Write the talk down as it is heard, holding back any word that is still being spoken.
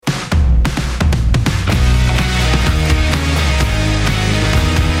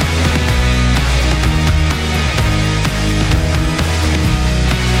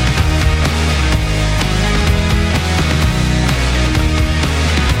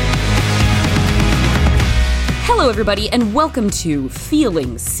Hello, everybody, and welcome to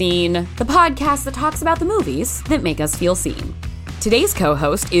Feeling Seen, the podcast that talks about the movies that make us feel seen. Today's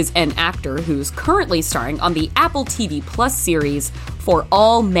co-host is an actor who's currently starring on the Apple TV Plus series For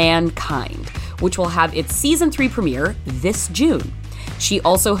All Mankind, which will have its Season 3 premiere this June. She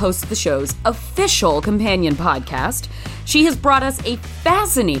also hosts the show's official companion podcast. She has brought us a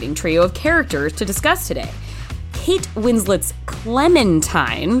fascinating trio of characters to discuss today. Kate Winslet's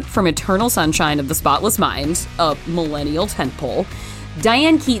Clementine from Eternal Sunshine of the Spotless Mind, a millennial tentpole,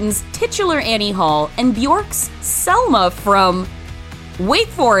 Diane Keaton's titular Annie Hall, and Bjork's Selma from, wait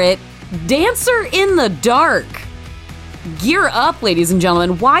for it, Dancer in the Dark. Gear up, ladies and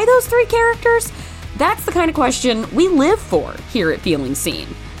gentlemen. Why those three characters? That's the kind of question we live for here at Feeling Seen.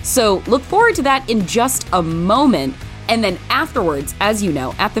 So look forward to that in just a moment. And then afterwards, as you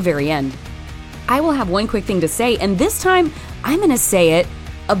know, at the very end, I will have one quick thing to say. And this time, I'm going to say it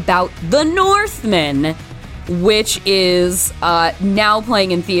about The Northman, which is now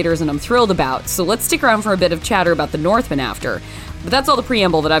playing in theaters and I'm thrilled about. So let's stick around for a bit of chatter about The Northman after. But that's all the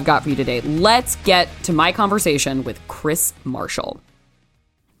preamble that I've got for you today. Let's get to my conversation with Krys Marshall.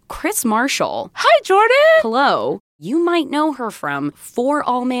 Krys Marshall. Hi, Jordan. Hello. You might know her from For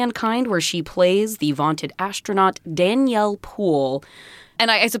All Mankind, where she plays the vaunted astronaut Danielle Poole. And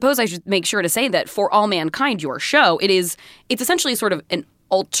I suppose I should make sure to say that For All Mankind, your show, it's essentially sort of an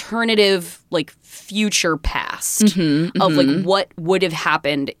alternative, like, future past of, like, what would have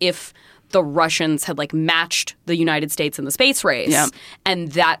happened if the Russians had, like, matched the United States in the space race. Yep.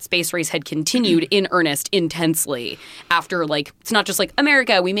 And that space race had continued in earnest intensely after, like, it's not just like,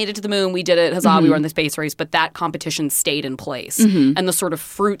 America, we made it to the moon, we did it, huzzah, we were in the space race, but that competition stayed in place. And the sort of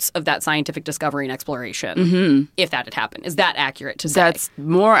fruits of that scientific discovery and exploration, if that had happened. Is that accurate to say? That's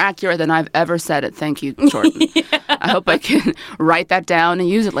more accurate than I've ever said it. Thank you, Jordan. I hope I can write that down and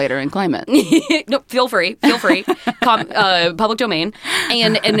use it later and claim it. No, feel free. Public domain.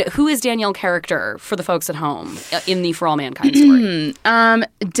 And who is Danielle character for the folks at home in the For All Mankind story?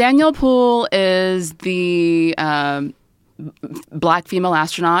 Danielle Poole is the black female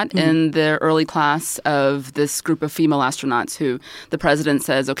astronaut in the early class of this group of female astronauts who the president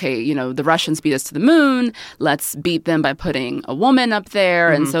says, okay, you know, the Russians beat us to the moon. Let's beat them by putting a woman up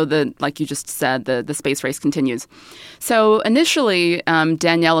there. And so, like you just said, the space race continues. So initially,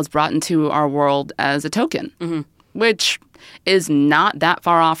 Danielle is brought into our world as a token, which is not that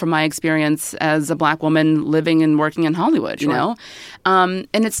far off from my experience as a black woman living and working in Hollywood, you know? And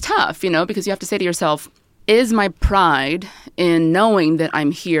it's tough, you know, because you have to say to yourself, is my pride in knowing that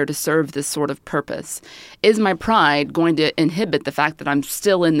I'm here to serve this sort of purpose, is my pride going to inhibit the fact that I'm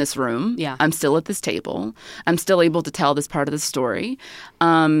still in this room? Yeah. I'm still at this table. I'm still able to tell this part of the story.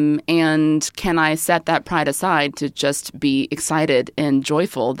 And can I set that pride aside to just be excited and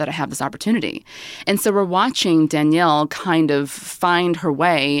joyful that I have this opportunity? And so we're watching Danielle kind of find her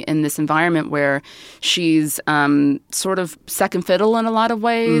way in this environment where she's sort of second fiddle in a lot of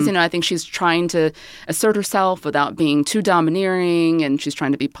ways. You know, I think she's trying to assert herself without being too domineering, and she's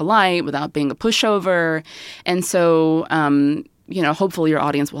trying to be polite without being a pushover. And so, you know, hopefully your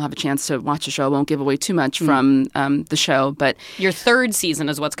audience will have a chance to watch the show. I won't give away too much from the show, but Your third season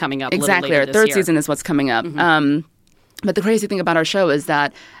is what's coming up. Exactly, our third season is what's coming up. But the crazy thing about our show is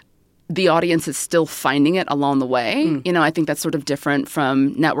that the audience is still finding it along the way. You know, I think that's sort of different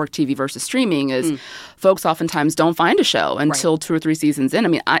from network TV versus streaming is folks oftentimes don't find a show until 2 or 3 seasons in. I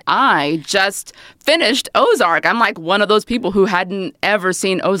mean, I just finished Ozark. I'm like one of those people who hadn't ever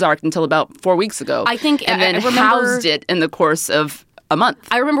seen Ozark until about 4 weeks ago. I think and then housed it in the course of a month.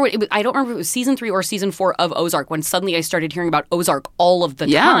 I remember I don't remember if it was season 3 or season 4 of Ozark when suddenly I started hearing about Ozark all of the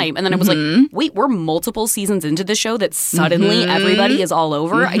time. And then I was like, wait, we're multiple seasons into the show that suddenly everybody is all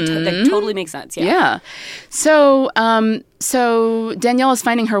over? That totally makes sense. Yeah. So, so Danielle is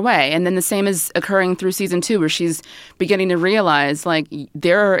finding her way. And then the same is occurring through season 2 where she's beginning to realize, like,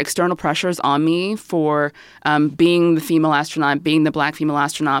 there are external pressures on me for being the female astronaut, being the black female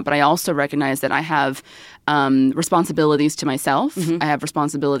astronaut. But I also recognize that I have responsibilities to myself. I have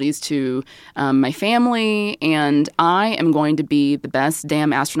responsibilities to my family, and I am going to be the best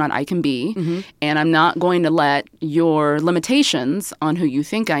damn astronaut I can be, and I'm not going to let your limitations on who you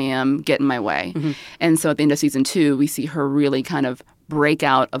think I am get in my way. And so at the end of season 2, we see her really kind of break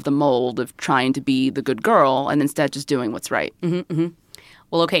out of the mold of trying to be the good girl and instead just doing what's right.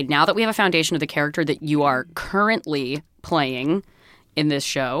 Well, okay, now that we have a foundation of the character that you are currently playing in this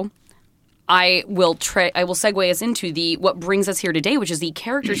show, I will segue us into what brings us here today, which is the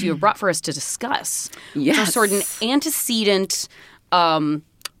characters you have brought for us to discuss. Yes. Which are sort of an antecedent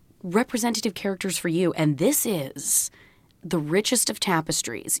representative characters for you. And this is the richest of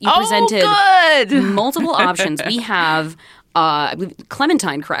tapestries. You Oh, presented good! multiple options. We have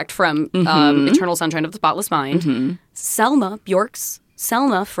Clementine, correct, from Eternal Sunshine of the Spotless Mind. Selma, Bjork's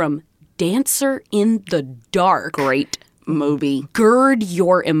Selma from Dancer in the Dark. Great movie. Gird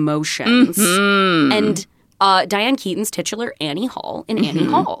your emotions. And Diane Keaton's titular Annie Hall in Annie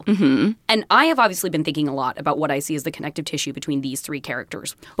Hall. And I have obviously been thinking a lot about what I see as the connective tissue between these three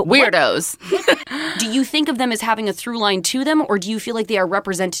characters. But Weirdos. do you think of them as having a through line to them, or do you feel like they are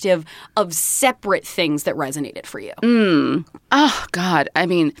representative of separate things that resonated for you? Oh, God. I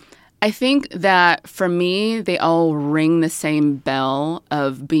mean, I think that for me, they all ring the same bell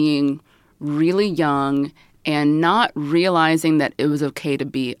of being really young and not realizing that it was okay to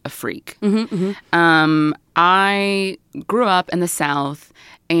be a freak. I grew up in the South,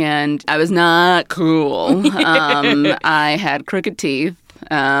 and I was not cool. I had crooked teeth.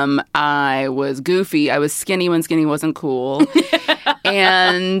 I was goofy. I was skinny when skinny wasn't cool.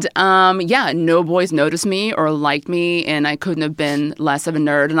 And, no boys noticed me or liked me, and I couldn't have been less of a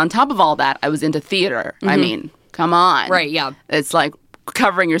nerd. And on top of all that, I was into theater. I mean, come on. Right, yeah. It's like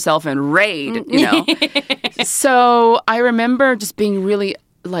covering yourself in Raid, you know. So I remember just being really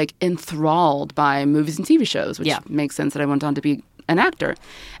enthralled by movies and TV shows, which makes sense that I went on to be an actor.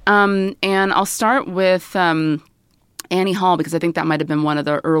 And I'll start with Annie Hall, because I think that might have been one of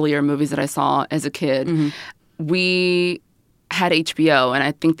the earlier movies that I saw as a kid. We had HBO, and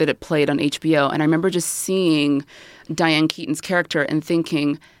I think that it played on HBO. And I remember just seeing Diane Keaton's character and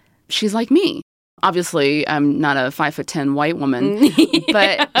thinking, she's like me. Obviously, I'm not a 5'10" white woman,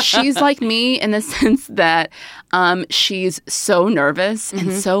 but she's like me in the sense that she's so nervous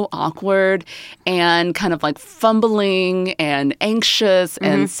and so awkward and kind of like fumbling and anxious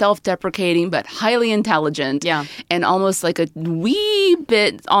and self-deprecating, but highly intelligent and almost like a wee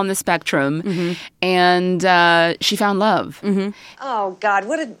bit on the spectrum. And she found love. Oh, God,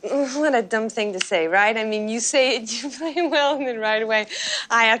 what a dumb thing to say, right? I mean, you say it, you play well, and then right away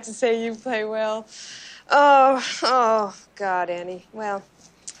I have to say you play well. Oh, God, Annie. Well,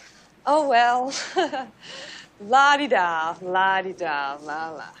 la-di-da, la-di-da,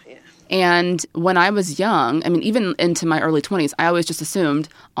 la-la, yeah. And when I was young, I mean, even into my early 20s, I always just assumed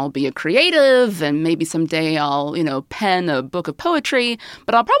I'll be a creative and maybe someday I'll, pen a book of poetry,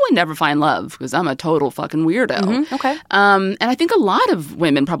 but I'll probably never find love because I'm a total fucking weirdo. Okay. And I think a lot of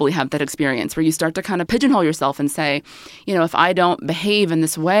women probably have that experience where you start to kind of pigeonhole yourself and say, if I don't behave in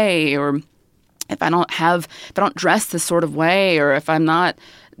this way, or if I don't dress this sort of way, or if I'm not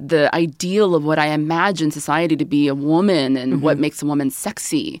the ideal of what I imagine society to be a woman and what makes a woman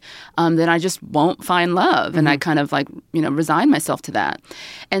sexy, then I just won't find love. And I kind of resign myself to that.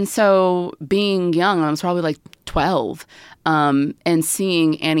 And so being young, I was probably like 12, and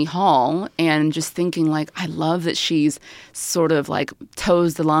seeing Annie Hall and just thinking I love that she's sort of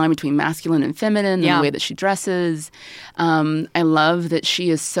toes the line between masculine and feminine in the way that she dresses. I love that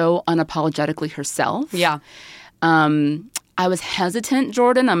she is so unapologetically herself. Yeah. I was hesitant,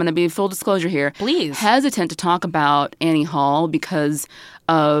 Jordan. I'm going to be full disclosure here. Please. Hesitant to talk about Annie Hall because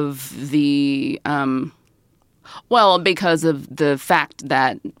of the fact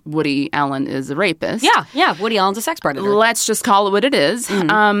that Woody Allen is a rapist. Yeah. Woody Allen's a sex predator. Let's just call it what it is.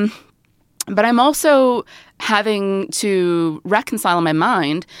 But I'm also having to reconcile in my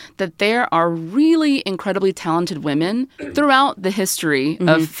mind that there are really incredibly talented women throughout the history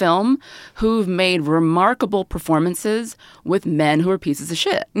of film who've made remarkable performances with men who are pieces of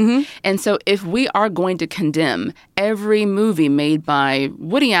shit. And so if we are going to condemn every movie made by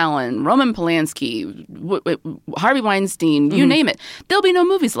Woody Allen, Roman Polanski, Harvey Weinstein, you name it, there'll be no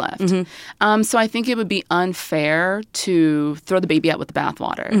movies left. So I think it would be unfair to throw the baby out with the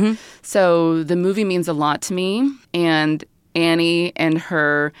bathwater. So the movie means a lot to me, and Annie and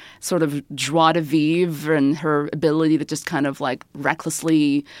her sort of joie de vivre and her ability to just kind of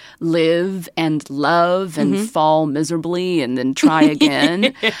recklessly live and love and fall miserably and then try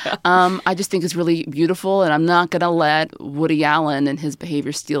again. I just think is really beautiful, and I'm not going to let Woody Allen and his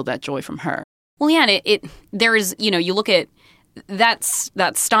behavior steal that joy from her. Well, yeah, and there is, you look at that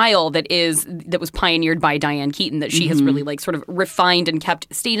style that was pioneered by Diane Keaton that she has really sort of refined and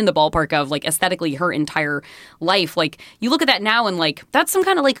stayed in the ballpark of aesthetically her entire life. You look at that now and that's some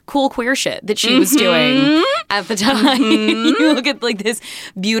kind of cool queer shit that she was doing at the time. You look at this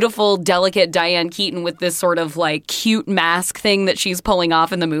beautiful, delicate Diane Keaton with this sort of cute mask thing that she's pulling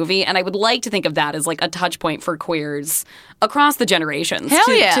off in the movie, and I would like to think of that as a touch point for queers across the generations Hell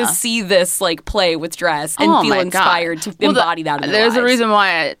to, yeah. to see this like play with dress and feel inspired to embody that in their There's a lives. reason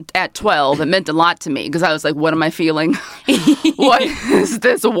why at 12 it meant a lot to me, because I was like, what am I feeling? What is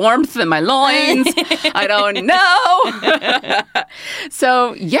this warmth in my loins? I don't know.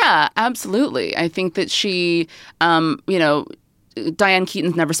 So yeah, absolutely. I think that she, Diane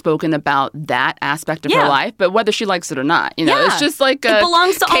Keaton's never spoken about that aspect of her life, but whether she likes it or not, it's just like it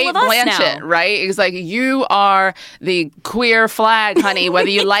belongs to Kate all of us Blanchett, now. right? It's like, you are the queer flag, honey, whether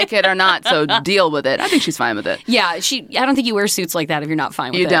you like it or not. So deal with it. I think she's fine with it. Yeah, I don't think you wear suits like that if you're not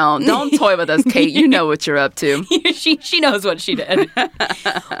fine with it. You don't toy with us, Kate. You know what you're up to. she knows what she did.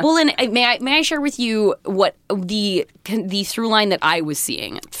 Well, then may I share with you what the through line that I was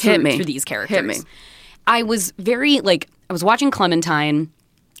seeing through these characters? Hit me. I was I was watching Clementine,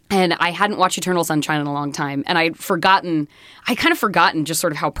 and I hadn't watched Eternal Sunshine in a long time, and I'd kind of forgotten just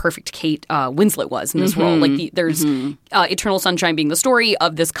sort of how perfect Kate Winslet was in this role. Like, there's Eternal Sunshine being the story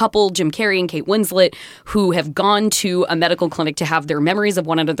of this couple, Jim Carrey and Kate Winslet, who have gone to a medical clinic to have their memories of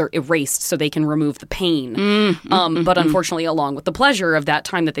one another erased so they can remove the pain. But unfortunately, along with the pleasure of that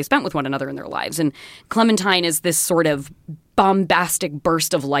time that they spent with one another in their lives. And Clementine is this sort of bombastic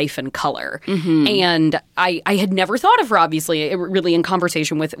burst of life and color. And I had never thought of her, obviously, really in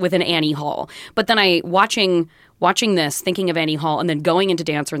conversation with an Annie Hall. But then watching this, thinking of Annie Hall, and then going into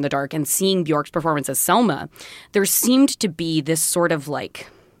Dancer in the Dark and seeing Bjork's performance as Selma, there seemed to be this sort of like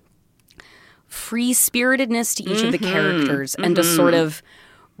free-spiritedness to each of the characters and a sort of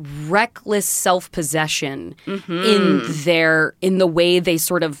reckless self-possession in the way they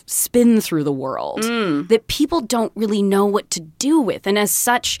sort of spin through the world that people don't really know what to do with. And as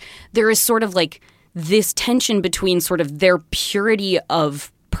such, there is sort of like this tension between sort of their purity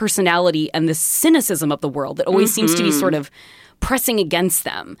of personality and the cynicism of the world that always seems to be sort of pressing against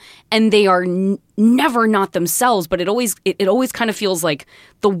them. And they are never not themselves, but it always kind of feels like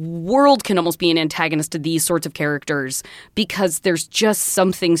the world can almost be an antagonist to these sorts of characters because there's just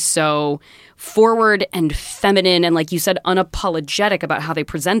something so forward and feminine and, like you said, unapologetic about how they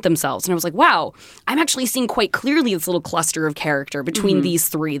present themselves. And I was like, wow, I'm actually seeing quite clearly this little cluster of character between these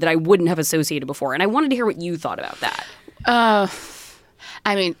three that I wouldn't have associated before. And I wanted to hear what you thought about that.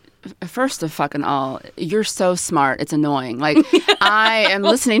 I mean, first of fucking all, you're so smart. It's annoying. Like, I am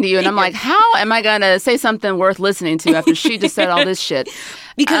listening to you, and I'm like, how am I going to say something worth listening to after she just said all this shit?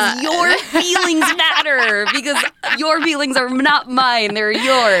 Because your feelings matter. Because your feelings are not mine. They're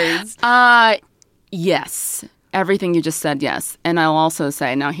yours. Yes. Everything you just said, yes. And I'll also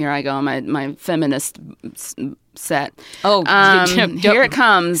say, now here I go, my feminist set. Oh, here it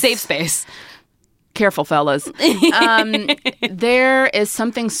comes. Safe space. Careful, fellas. There is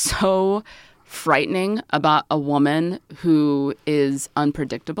something so frightening about a woman who is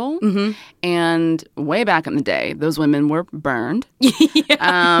unpredictable. And way back in the day, those women were burned.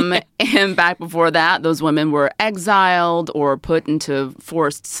 And back before that, those women were exiled or put into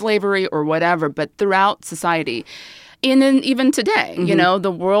forced slavery or whatever. But throughout society, and then even today,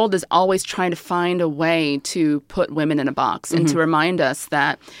 the world is always trying to find a way to put women in a box and to remind us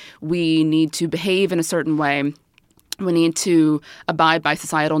that we need to behave in a certain way. We need to abide by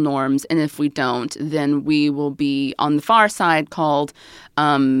societal norms. And if we don't, then we will be on the far side called,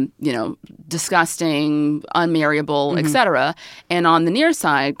 disgusting, unmarriable, etc. And on the near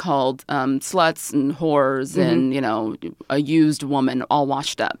side called sluts and whores and, a used woman all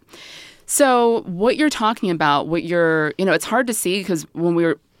washed up. So what you're talking about, it's hard to see because when we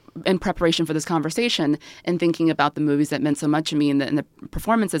were in preparation for this conversation and thinking about the movies that meant so much to me and the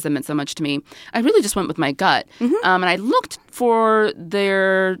performances that meant so much to me, I really just went with my gut. And I looked for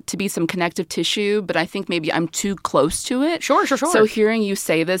there to be some connective tissue, but I think maybe I'm too close to it. Sure. So hearing you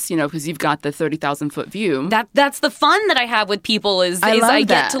say this, because you've got the 30,000-foot view. That's the fun that I have with people is I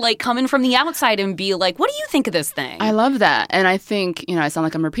get to like come in from the outside and be like, what do you think of this thing? I love that. And I think, I sound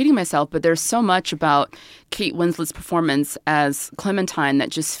like I'm repeating myself, but there's so much about Kate Winslet's performance as Clementine that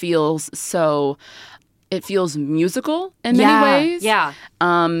just feels so... It feels musical in many ways. Yeah.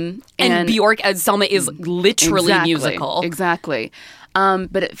 And Bjork as Selma is literally musical. Exactly.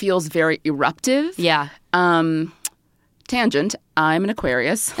 But it feels very eruptive. Yeah. Tangent. I'm an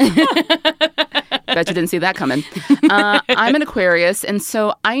Aquarius. Bet you didn't see that coming. I'm an Aquarius, and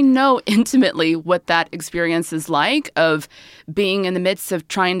so I know intimately what that experience is like of being in the midst of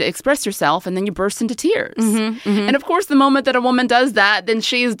trying to express yourself, and then you burst into tears. And of course, the moment that a woman does that, then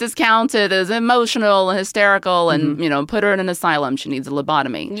she is discounted as emotional and hysterical, and put her in an asylum. She needs a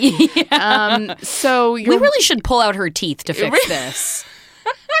lobotomy. So we really should pull out her teeth to fix this.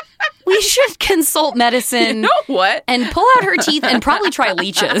 We should consult medicine. You know what? And pull out her teeth and probably try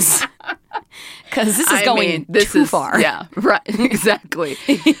leeches. Because this is going too far. Yeah, right. Exactly.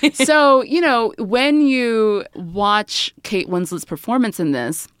 So, when you watch Kate Winslet's performance in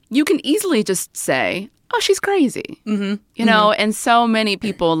this, you can easily just say, oh, she's crazy. And so many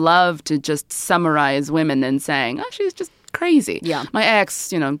people love to just summarize women and saying, oh, she's just crazy. Yeah. My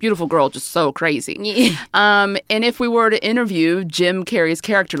ex, beautiful girl, just so crazy. Yeah. And if we were to interview Jim Carrey's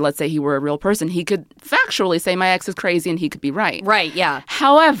character, let's say he were a real person, he could factually say my ex is crazy and he could be right. Right, yeah.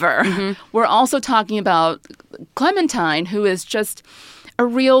 However, we're also talking about Clementine, who is just a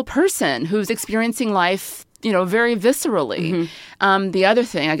real person who's experiencing life very viscerally. The other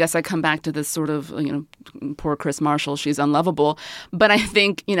thing, I guess I come back to this sort of, poor Krys Marshall, she's unlovable. But I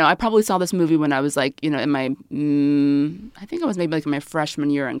think, I probably saw this movie when I was like, in my, I think I was maybe like in my freshman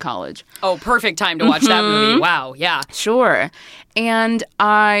year in college. Oh, perfect time to watch that movie. Wow, yeah. Sure. And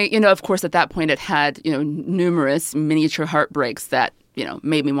I, of course, at that point it had, numerous miniature heartbreaks that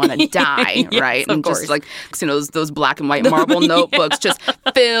made me want to die, yes, right? Of and course. just like, those black and white marble notebooks just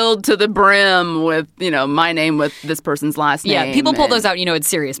filled to the brim with, my name with this person's last name. Yeah, people pull those out, it's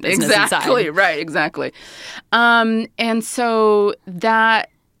serious business exactly, inside. Right, exactly. And so that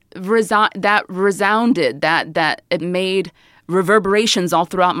resounded, that it made reverberations all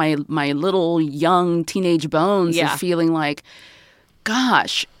throughout my little young teenage bones of feeling like,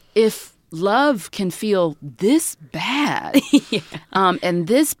 gosh, if love can feel this bad and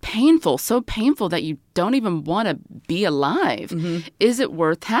this painful, so painful that you don't even want to be alive. Is it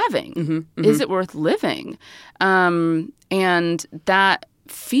worth having? Is it worth living? And that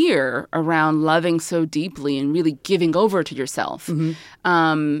fear around loving so deeply and really giving over to yourself,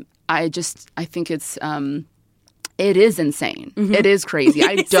 I think it is insane. It is crazy.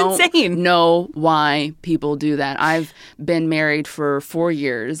 I don't know why people do that. I've been married for 4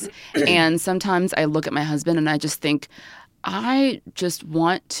 years, and sometimes I look at my husband and I just think, I just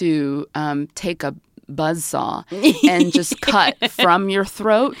want to take a buzzsaw and just cut from your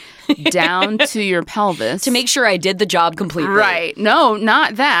throat down to your pelvis. To make sure I did the job completely. Right. No,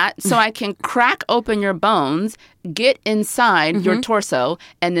 not that. So I can crack open your bones, get inside your torso,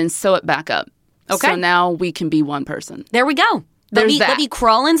 and then sew it back up. Okay. So now we can be one person. There we go. Let me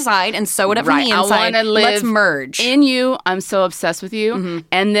crawl inside and sew it up from the inside. I want to live Let's merge. in you. I'm so obsessed with you.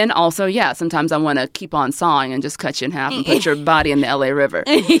 And then also, sometimes I want to keep on sawing and just cut you in half and put your body in the LA River.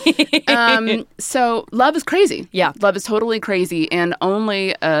 So love is crazy. Yeah. Love is totally crazy. And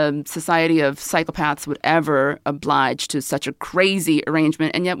only a society of psychopaths would ever oblige to such a crazy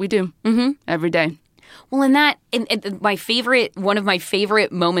arrangement. And yet we do every day. Well, one of my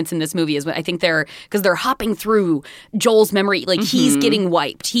favorite moments in this movie is when I think they're hopping through Joel's memory. Like he's getting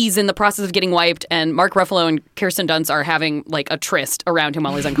wiped. He's in the process of getting wiped, and Mark Ruffalo and Kirsten Dunst are having like a tryst around him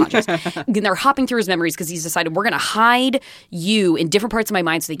while he's unconscious. And they're hopping through his memories because he's decided we're going to hide you in different parts of my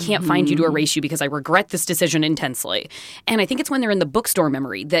mind so they can't find you to erase you because I regret this decision intensely. And I think it's when they're in the bookstore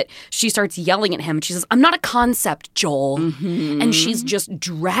memory that she starts yelling at him. And she says, "I'm not a concept, Joel." And she's just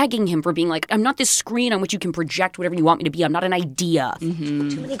dragging him for being like, "I'm not this screen on which you can project whatever you want me to be. I'm not an idea."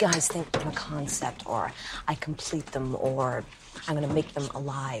 Too many guys think I'm a concept, or I complete them, or I'm gonna make them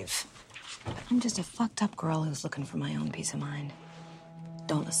alive. But I'm just a fucked up girl who's looking for my own peace of mind.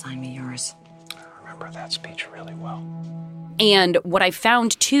 Don't assign me yours. I remember that speech really well. And what I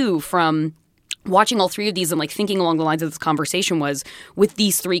found too from watching all three of these and like thinking along the lines of this conversation was with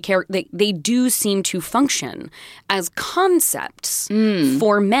these three characters, they do seem to function as concepts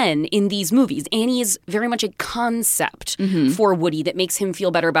for men in these movies. Annie is very much a concept for Woody that makes him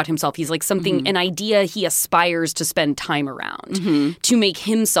feel better about himself. He's like something, an idea he aspires to spend time around to make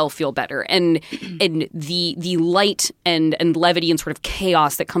himself feel better. And the light and levity and sort of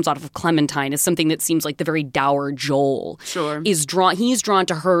chaos that comes out of Clementine is something that seems like the very dour Joel is drawn. He's drawn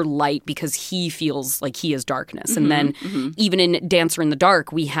to her light because he feels like he is darkness. And then even in Dancer in the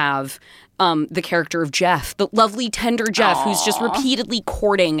Dark, we have the character of Jeff, the lovely, tender Jeff, who's just repeatedly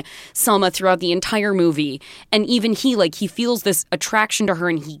courting Selma throughout the entire movie. And even he feels this attraction to her,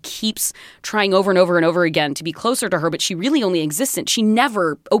 and he keeps trying over and over and over again to be closer to her, but she really only exists she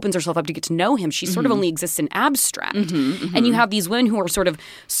never opens herself up to get to know him. She sort of only exists in abstract. And you have these women who are sort of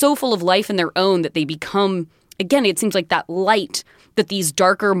so full of life in their own that they become, again, it seems like that light that these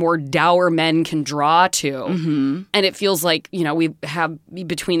darker, more dour men can draw to. And it feels like, we have,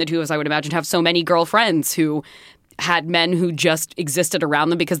 between the two of us, I would imagine, have so many girlfriends who had men who just existed around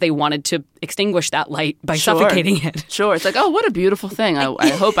them because they wanted to extinguish that light by suffocating it. Sure. It's like, oh, what a beautiful thing. I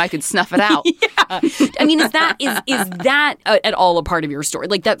hope I could snuff it out. I mean, is that at all a part of your story?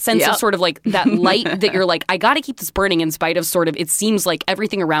 Like that sense of sort of like that light that you're like, I got to keep this burning in spite of sort of, it seems like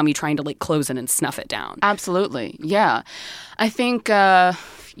everything around me trying to like close in and snuff it down. Absolutely. Yeah. I think,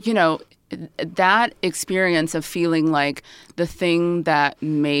 that experience of feeling like the thing that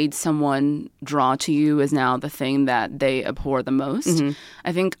made someone draw to you is now the thing that they abhor the most.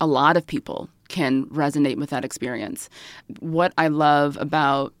 I think a lot of people can resonate with that experience. What I love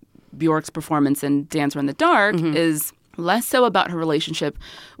about Bjork's performance in Dancer in the Dark is less so about her relationship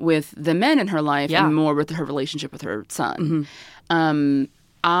with the men in her life and more with her relationship with her son.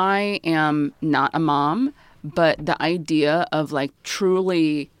 I am not a mom, but the idea of like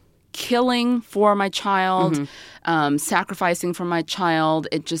truly killing for my child, sacrificing for my child,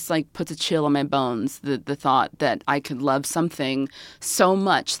 it just like puts a chill in my bones. The thought that I could love something so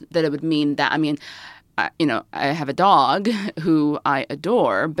much that it would mean that, I mean, I have a dog who I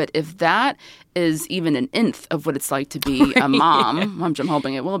adore, but if that is even an nth of what it's like to be a mom, which I'm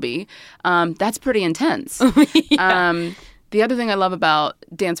hoping it will be, that's pretty intense. The other thing I love about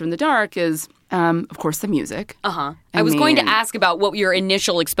Dancer in the Dark is, of course, the music. I was going to ask about what your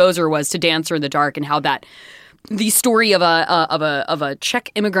initial exposure was to Dancer in the Dark and how that the story of a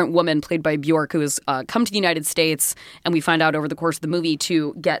Czech immigrant woman played by Bjork who has come to the United States, and we find out over the course of the movie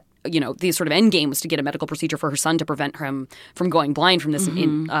to get, the sort of end game was to get a medical procedure for her son to prevent him from going blind from this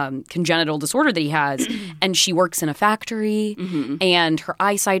congenital disorder that he has. And she works in a factory, and her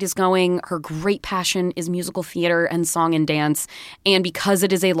eyesight is going. Her great passion is musical theater and song and dance. And because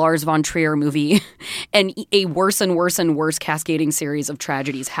it is a Lars von Trier movie, and a worse and worse and worse cascading series of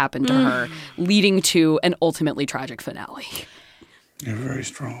tragedies happen to her, leading to an ultimately tragic finale. You're very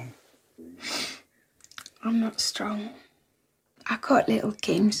strong. I'm not strong. I got little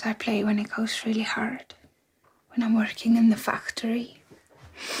games I play when it goes really hard. When I'm working in the factory.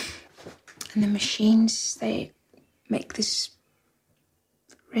 And the machines, they make these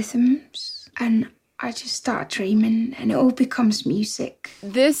rhythms. And I just start dreaming and it all becomes music.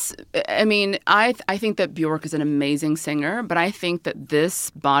 I think that Bjork is an amazing singer, but I think that this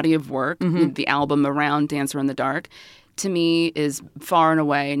body of work, the album around Dancer in the Dark, to me is far and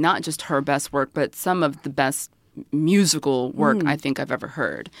away not just her best work, but some of the best musical work I think I've ever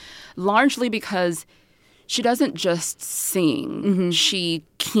heard. Largely because she doesn't just sing. She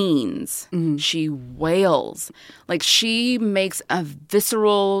keens. She wails. Like, she makes a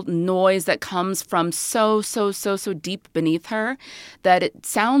visceral noise that comes from so deep beneath her that it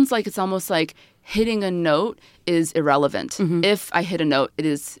sounds like it's almost like hitting a note is irrelevant. If I hit a note, it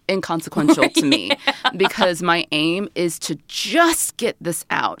is inconsequential to me because my aim is to just get this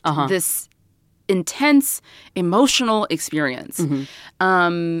out. This intense emotional experience.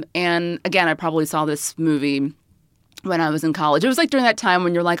 And again, I probably saw this movie when I was in college. It was like during that time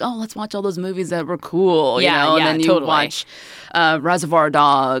when you're like, oh, let's watch all those movies that were cool, and then you watch Reservoir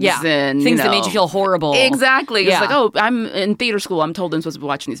Dogs and things that made you feel horrible. Exactly. It's like, oh, I'm in theater school. I'm told I'm supposed to be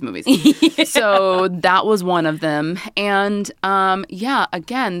watching these movies. So that was one of them. And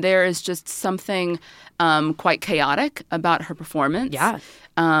again, there is just something quite chaotic about her performance.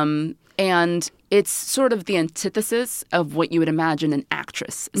 And it's sort of the antithesis of what you would imagine an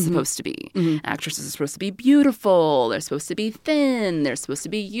actress is supposed to be. Actresses are supposed to be beautiful. They're supposed to be thin. They're supposed to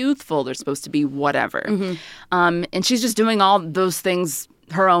be youthful. They're supposed to be whatever. And she's just doing all those things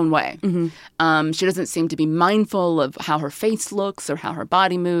her own way. She doesn't seem to be mindful of how her face looks or how her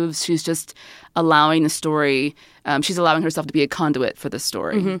body moves. She's just allowing the story. She's allowing herself to be a conduit for the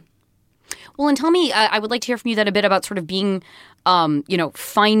story. Well, and tell me, I would like to hear from you then a bit about sort of being,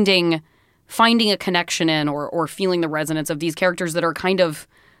 finding a connection in or feeling the resonance of these characters that are kind of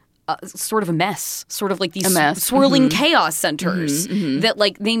sort of a mess, sort of like these swirling chaos centers that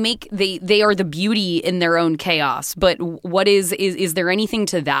like they are the beauty in their own chaos. But what is there anything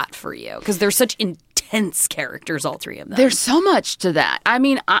to that for you? Because they're such intense characters, all three of them. There's so much to that. I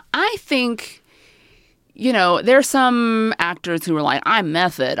mean, I think, there's some actors who are like, I'm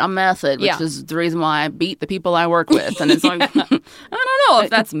method, which is the reason why I beat the people I work with. And it's like, I don't know if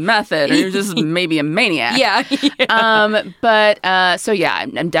that's method or you're just maybe a maniac. I'm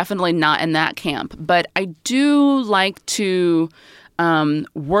definitely not in that camp. But I do like to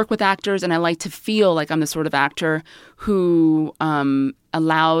work with actors, and I like to feel like I'm the sort of actor who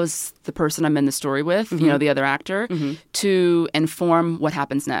allows the person I'm in the story with, the other actor, to inform what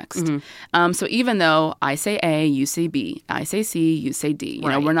happens next. So even though I say A, you say B, I say C, you say D,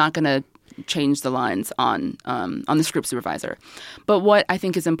 we're not going to change the lines on the script supervisor. But what I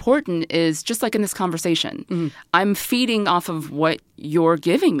think is important is, just like in this conversation, I'm feeding off of what you're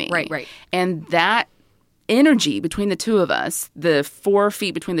giving me. Right. And that energy between the two of us, the 4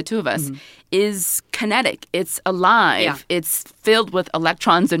 feet between the two of us, is kinetic. It's alive. Yeah. It's filled with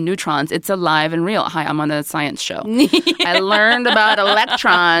electrons and neutrons. It's alive and real. Hi, I'm on a science show. I learned about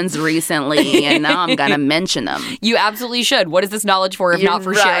electrons recently, and now I'm going to mention them. You absolutely should. What is this knowledge for if not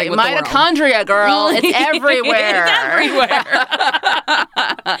for sharing with the world? Mitochondria, girl. It's everywhere. It's everywhere.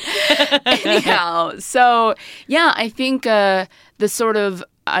 Anyhow, so yeah, I think the sort of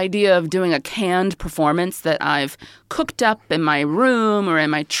idea of doing a canned performance that I've cooked up in my room or in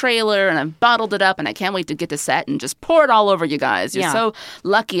my trailer and I've bottled it up and I can't wait to get to set and just pour it all over you guys. You're so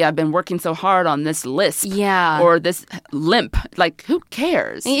lucky I've been working so hard on this lisp or this limp. Like, who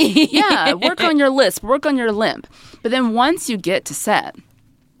cares? Yeah, work on your lisp, work on your limp. But then once you get to set,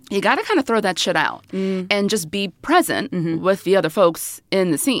 you got to kind of throw that shit out and just be present with the other folks in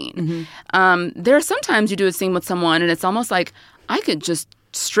the scene. There are sometimes you do a scene with someone and it's almost like I could just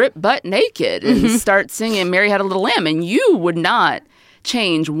strip butt naked and start singing Mary Had a Little Lamb, and you would not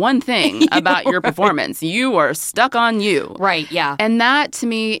change one thing about your performance. You are stuck on you. Right, yeah. And that to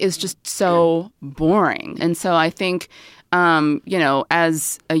me is just so boring. And so I think,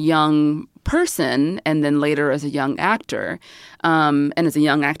 as a young person and then later as a young actor and as a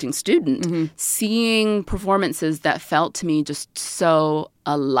young acting student, seeing performances that felt to me just so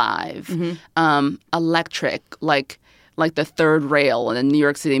alive, electric, like the third rail in the New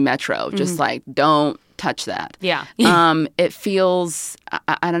York City Metro, just like, don't touch that. Yeah. It feels,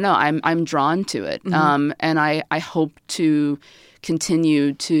 I don't know, I'm drawn to it. And I hope to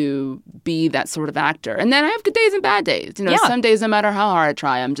continue to be that sort of actor. And then I have good days and bad days. Some days, no matter how hard I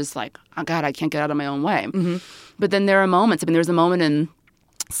try, I'm just like, oh God, I can't get out of my own way. But then there are moments. I mean, there's a moment in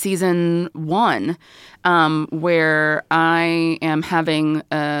season 1 where I am having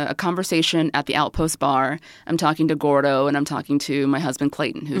a conversation at the Outpost bar. I'm talking to Gordo and I'm talking to my husband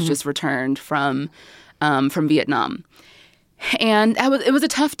Clayton, who's just returned from Vietnam. And it was a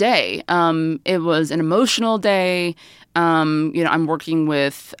tough day. It was an emotional day. I'm working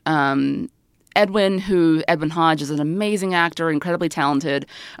with Edwin Hodge is an amazing actor, incredibly talented.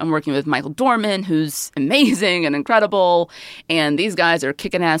 I'm working with Michael Dorman, who's amazing and incredible. And these guys are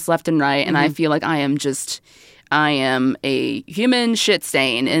kicking ass left and right. And I feel like I am a human shit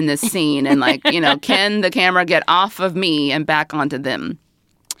stain in this scene. And can the camera get off of me and back onto them?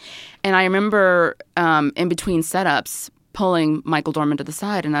 And I remember in between setups, pulling Michael Dorman to the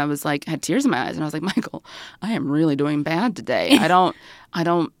side, and I was like, had tears in my eyes, and I was like, Michael, I am really doing bad today. I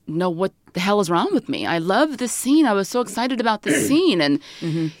don't know what the hell is wrong with me. I love this scene. I was so excited about this scene. And,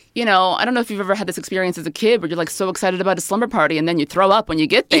 I don't know if you've ever had this experience as a kid where you're like so excited about a slumber party and then you throw up when you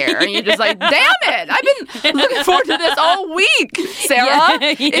get there. And you're just like, damn it. I've been looking forward to this all week, Sarah.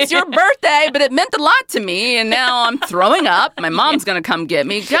 It's your birthday, but it meant a lot to me. And now I'm throwing up. My mom's going to come get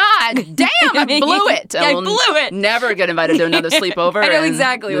me. God damn, I blew it. I blew it. Never get invited to another sleepover. I know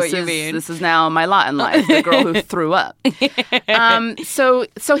exactly what you mean. This is now my lot in life, the girl who threw up.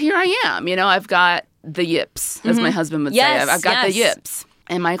 So here I am. I've got the yips, as my husband would say. I've got the yips.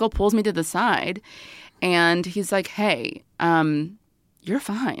 And Michael pulls me to the side, and he's like, hey, you're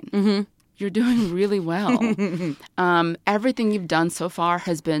fine. You're doing really well. Everything you've done so far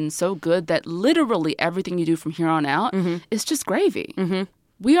has been so good that literally everything you do from here on out is just gravy.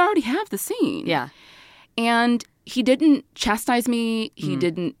 We already have the scene. Yeah. And he didn't chastise me. He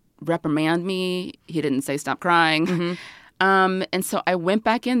didn't reprimand me. He didn't say stop crying. And so I went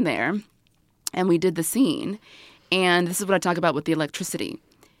back in there and we did the scene. And this is what I talk about with the electricity.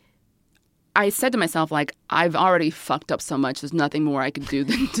 I said to myself, I've already fucked up so much. There's nothing more I could do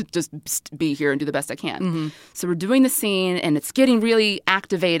than to just be here and do the best I can. So we're doing the scene and it's getting really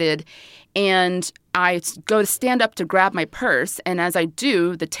activated. And I go to stand up to grab my purse. And as I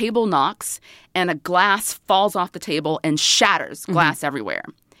do, the table knocks and a glass falls off the table and shatters, glass everywhere.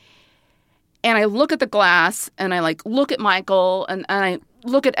 And I look at the glass and I look at Michael and I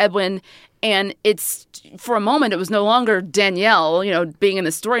look at Edwin, and it's, for a moment, it was no longer Danielle, being in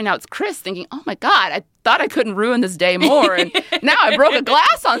the story. Now it's Krys thinking, oh my God, I thought I couldn't ruin this day more. And now I broke a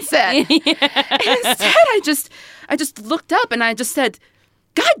glass on set. And instead, I just looked up and I just said,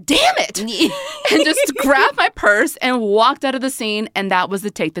 God damn it. And just grabbed my purse and walked out of the scene. And that was the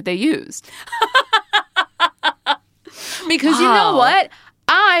take that they used. Because you know what?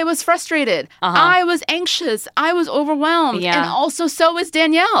 I was frustrated. I was anxious. I was overwhelmed. Yeah. And also so is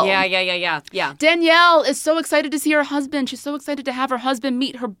Danielle. Yeah. Danielle is so excited to see her husband. She's so excited to have her husband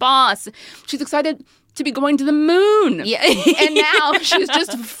meet her boss. She's excited to be going to the moon. Yeah. And now she's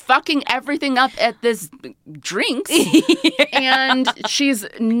just fucking everything up at this drinks. And she's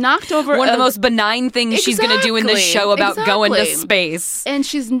knocked over one of the most benign things she's going to do in this show about going to space. And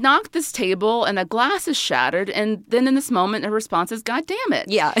she's knocked this table and a glass is shattered. And then in this moment, her response is, God damn it.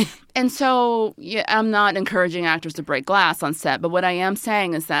 Yeah. And so I'm not encouraging actors to break glass on set. But what I am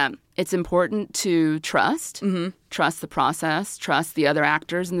saying is that it's important to trust the process, trust the other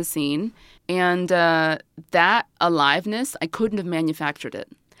actors in the scene. And that aliveness, I couldn't have manufactured it.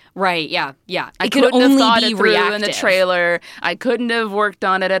 Right, yeah. I It could couldn't only have thought be it through reactive. in the trailer. I couldn't have worked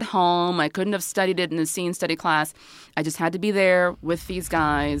on it at home. I couldn't have studied it in a scene study class. I just had to be there with these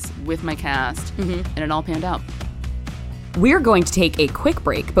guys, with my cast, and it all panned out. We're going to take a quick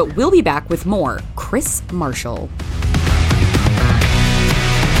break, but we'll be back with more Krys Marshall.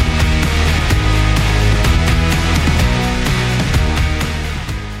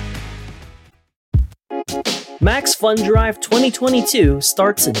 Max Fun Drive 2022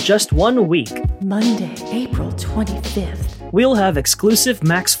 starts in just 1 week. Monday, April 25th. We'll have exclusive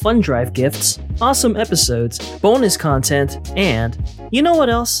Max Fun Drive gifts, awesome episodes, bonus content, and you know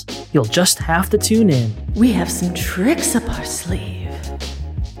what else? You'll just have to tune in. We have some tricks up our sleeve.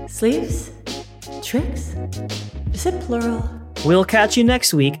 Sleeves? Tricks? Is it plural? We'll catch you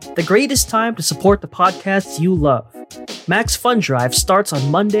next week, the greatest time to support the podcasts you love. Max Fun Drive starts on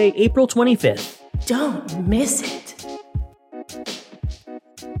Monday, April 25th. Don't miss it.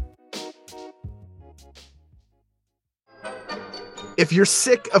 If you're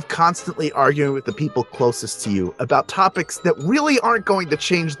sick of constantly arguing with the people closest to you about topics that really aren't going to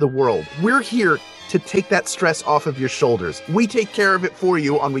change the world, we're here to take that stress off of your shoulders. We take care of it for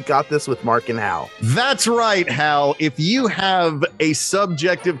you on We Got This with Mark and Hal. That's right, Hal. If you have a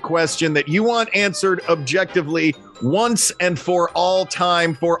subjective question that you want answered objectively once and for all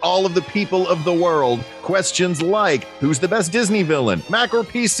time for all of the people of the world, questions like, who's the best Disney villain, Mac or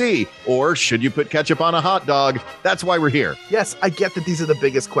PC? Or should you put ketchup on a hot dog? That's why we're here. Yes, I get that these are the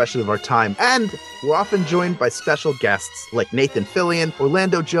biggest questions of our time, and we're often joined by special guests like Nathan Fillion,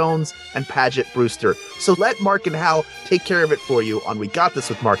 Orlando Jones, and Paget Brewster. So let Mark and Hal take care of it for you on We Got This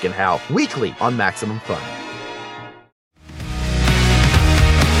with Mark and Hal, weekly on Maximum Fun.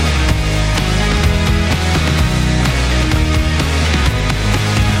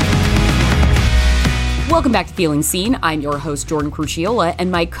 Welcome back to Feeling Seen. I'm your host, Jordan Crucchiola,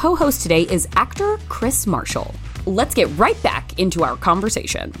 and my co-host today is actor Krys Marshall. Let's get right back into our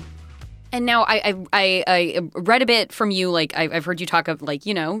conversation. And now I read a bit from you, like I've heard you talk of, like,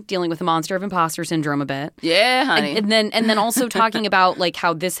 you know, dealing with the monster of imposter syndrome a bit. Yeah, honey. And then also talking about like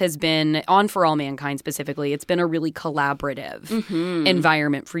how this has been on For All Mankind specifically. It's been a really collaborative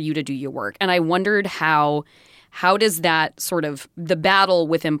environment for you to do your work. And I wondered how does that sort of the battle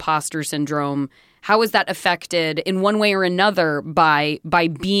with imposter syndrome, how is that affected in one way or another by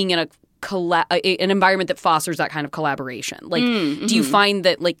being in an environment that fosters that kind of collaboration? Like, do you find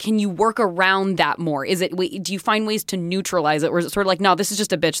that, like, can you work around that more? Do you find ways to neutralize it, or is it sort of like, no, this is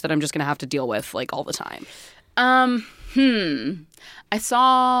just a bitch that I'm just going to have to deal with, like, all the time? I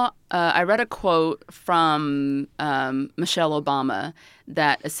read a quote from Michelle Obama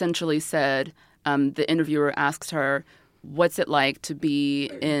that essentially said, the interviewer asked her, what's it like to be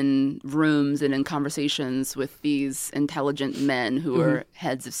in rooms and in conversations with these intelligent men who are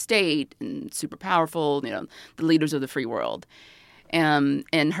heads of state and super powerful, you know, the leaders of the free world? And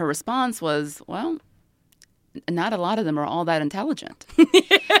her response was, well, not a lot of them are all that intelligent.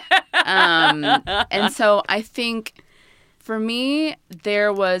 And so I think for me,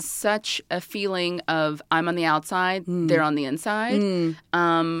 there was such a feeling of I'm on the outside, they're on the inside.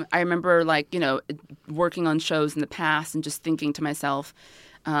 I remember, like, you know, working on shows in the past and just thinking to myself,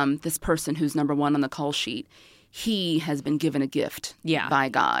 this person who's number one on the call sheet, he has been given a gift by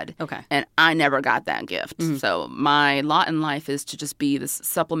God. Okay. And I never got that gift. So my lot in life is to just be this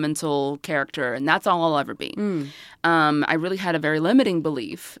supplemental character, and that's all I'll ever be. I really had a very limiting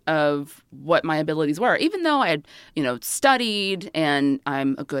belief of what my abilities were. Even though I had, you know, studied and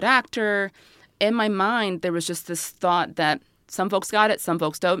I'm a good actor, in my mind there was just this thought that some folks got it, some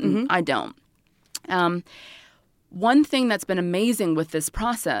folks don't, and I don't. One thing that's been amazing with this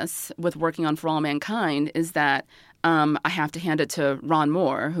process, with working on For All Mankind, is that I have to hand it to Ron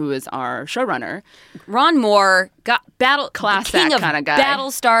Moore, who is our showrunner. Ron Moore, class king act of kind of guy.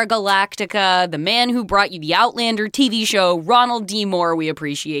 Battlestar Galactica, the man who brought you the Outlander TV show, Ronald D. Moore. We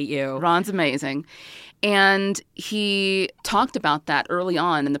appreciate you. Ron's amazing. And he talked about that early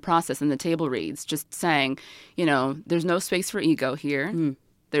on in the process in the table reads, just saying, you know, there's no space for ego here.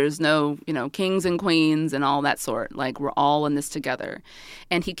 There's no, kings and queens and all that sort. Like, we're all in this together.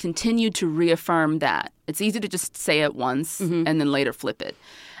 And he continued to reaffirm that. It's easy to just say it once and then later flip it.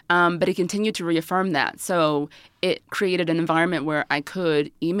 But he continued to reaffirm that. So it created an environment where I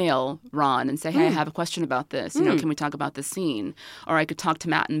could email Ron and say, hey, I have a question about this. Can we talk about this scene? Or I could talk to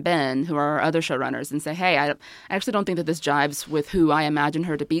Matt and Ben, who are our other showrunners, and say, hey, I actually don't think that this jives with who I imagine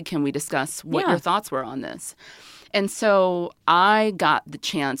her to be. Can we discuss what your thoughts were on this? And so I got the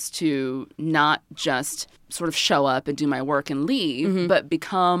chance to not just sort of show up and do my work and leave, but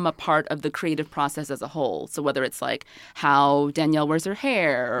become a part of the creative process as a whole. So whether it's like how Danielle wears her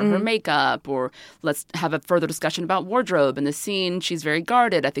hair or her makeup, or let's have a further discussion about wardrobe. In the scene, she's very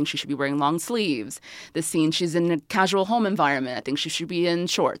guarded. I think she should be wearing long sleeves. The scene, she's in a casual home environment. I think she should be in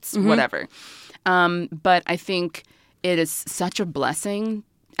shorts, whatever. But I think it is such a blessing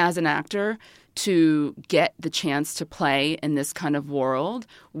as an actor to get the chance to play in this kind of world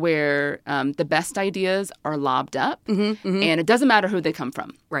where the best ideas are lobbed up and it doesn't matter who they come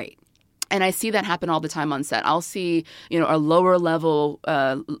from. Right. And I see that happen all the time on set. I'll see, a lower level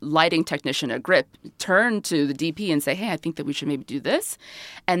lighting technician at Grip turn to the DP and say, hey, I think that we should maybe do this.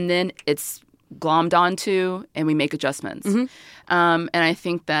 And then it's glommed onto and we make adjustments. And I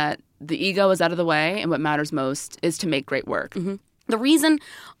think that the ego is out of the way and what matters most is to make great work. The reason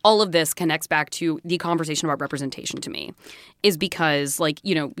all of this connects back to the conversation about representation to me is because,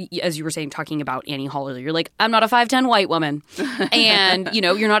 as you were saying, talking about Annie Hall earlier, you're like, I'm not a 5'10" white woman. And,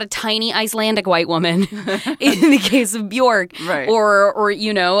 you're not a tiny Icelandic white woman in the case of Bjork. Right. Or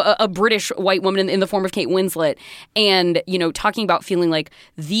a British white woman in the form of Kate Winslet. And, talking about feeling like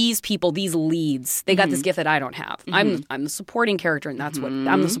these people, these leads, they got this gift that I don't have. I'm the supporting character, and that's what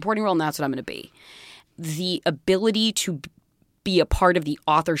I'm the supporting role, and that's what I'm going to be. The ability to be a part of the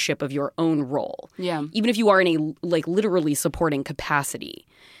authorship of your own role. Yeah. Even if you are in a literally supporting capacity,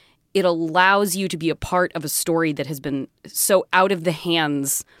 it allows you to be a part of a story that has been so out of the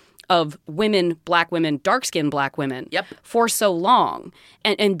hands of women, black women, dark-skinned black women for so long,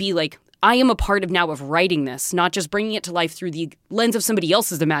 and be like, I am a part of now of writing this, not just bringing it to life through the lens of somebody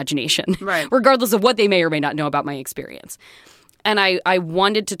else's imagination, regardless of what they may or may not know about my experience. And I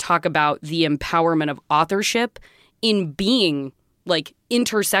wanted to talk about the empowerment of authorship in being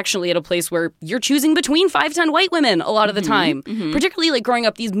intersectionally at a place where you're choosing between 5'10" white women a lot of the time, particularly growing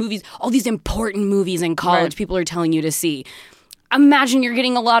up, these movies, all these important movies in college people are telling you to see. Imagine you're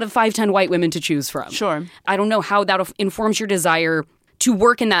getting a lot of 5'10" white women to choose from. Sure. I don't know how that informs your desire to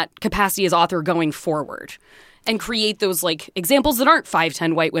work in that capacity as author going forward and create those examples that aren't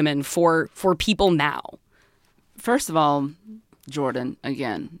 5'10" white women for people now. First of all, Jordan,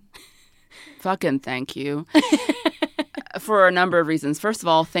 again, fucking thank you. For a number of reasons. First of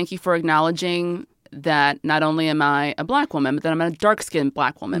all, thank you for acknowledging that not only am I a black woman, but that I'm a dark-skinned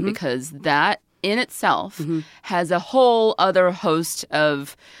black woman, because that in itself has a whole other host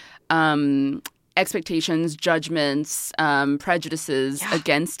of expectations, judgments, prejudices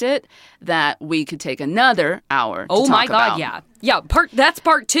against it that we could take another hour to talk about. Oh my God, yeah. Yeah, that's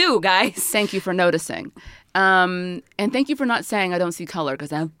part 2, guys. Thank you for noticing. And thank you for not saying I don't see color,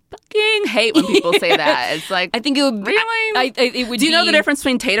 because I fucking hate when people say that. It's like, I think it would really. It would. Do you know the difference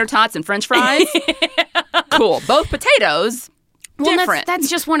between tater tots and French fries? Cool, both potatoes. Well, different. That's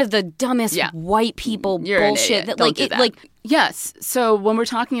just one of the dumbest white people You're bullshit. That don't do that. Yes. So when we're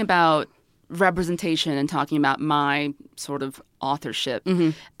talking about representation and talking about my sort of authorship,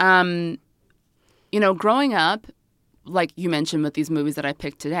 growing up, like you mentioned with these movies that I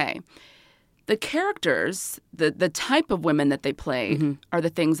picked today, the characters, the type of women that they played are the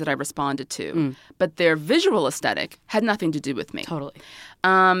things that I responded to. But their visual aesthetic had nothing to do with me. Totally.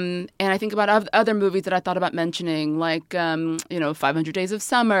 And I think about other movies that I thought about mentioning, like, 500 Days of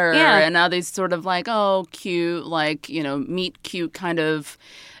Summer. Yeah. And now these sort of cute, meet cute kind of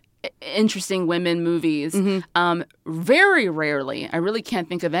interesting women movies. Very rarely, I really can't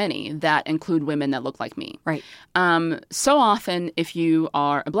think of any that include women that look like me. Right. So often, if you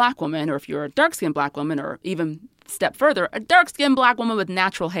are a black woman, or if you're a dark-skinned black woman, or even step further, a dark-skinned black woman with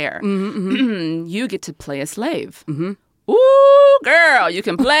natural hair, you get to play a slave. Ooh, girl, you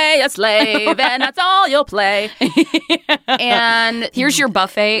can play a slave, and that's all you'll play. And here's your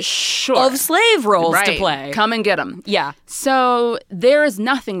buffet of slave roles to play. Come and get them. Yeah. So there is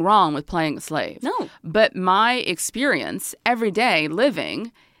nothing wrong with playing a slave. No. But my experience every day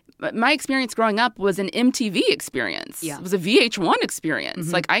living my experience growing up was an MTV experience. Yeah. It was a VH1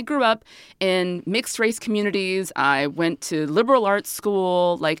 experience. Like, I grew up in mixed race communities. I went to liberal arts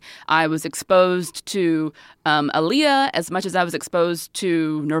school. Like, I was exposed to Aaliyah as much as I was exposed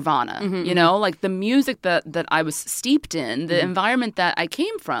to Nirvana. You know, like the music that I was steeped in, the environment that I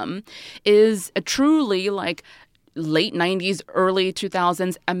came from is a truly like late 90s, early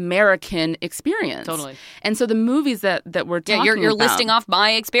 2000s American experience. Totally. And so the movies that we're talking you're about, listing off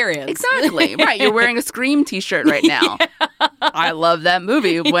my experience. Exactly. Right. You're wearing a Scream t-shirt right now. I love that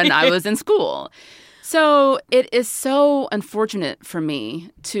movie when I was in school. So it is so unfortunate for me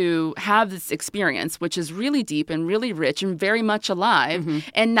to have this experience, which is really deep and really rich and very much alive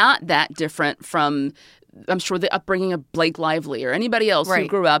and not that different from, I'm sure, the upbringing of Blake Lively or anybody else who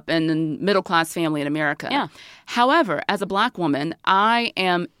grew up in a middle-class family in America. Yeah. However, as a Black woman, I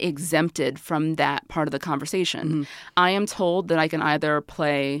am exempted from that part of the conversation. I am told that I can either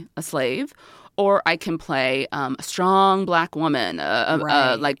play a slave or I can play a strong Black woman,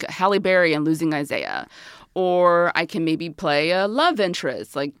 like Halle Berry in Losing Isaiah. Or I can maybe play a love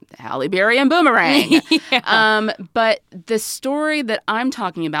interest, like Halle Berry in Boomerang. But the story that I'm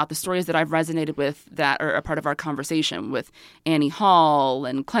talking about, the stories that I've resonated with that are a part of our conversation with Annie Hall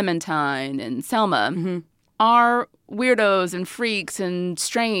and Clementine and Selma are weirdos and freaks and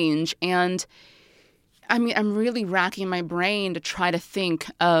strange. And I mean, I'm really racking my brain to try to think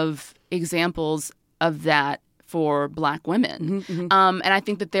of examples of that for Black women. And I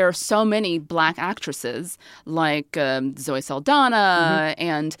think that there are so many Black actresses like Zoe Saldana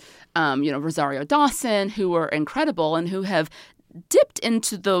and, Rosario Dawson who are incredible and who have dipped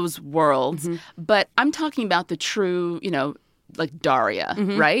into those worlds. But I'm talking about the true, like Daria,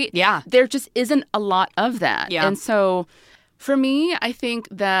 right? Yeah. There just isn't a lot of that. Yeah. And so for me, I think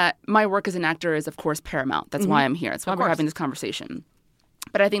that my work as an actor is, of course, paramount. That's why I'm here. That's why we're having this conversation.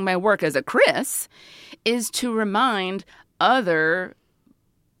 But I think my work as a Krys is to remind other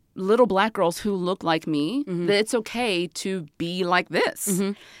little Black girls who look like me that it's okay to be like this.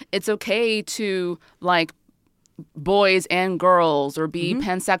 It's okay to like boys and girls or be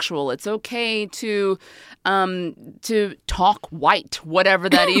pansexual. It's okay to talk white, whatever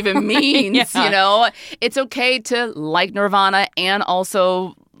that even means, It's okay to like Nirvana and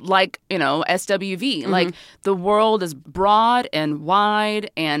also like, SWV. Like, the world is broad and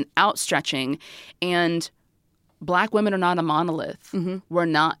wide and outstretching, and Black women are not a monolith. We're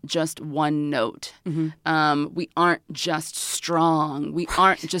not just one note. We aren't just strong. We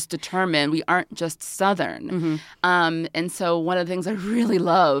aren't just determined. We aren't just Southern. And so one of the things I really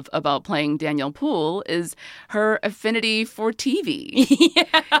love about playing Danielle Poole is her affinity for TV.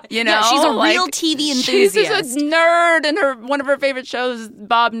 Yeah, she's a real TV enthusiast. She's just a nerd, and one of her favorite shows is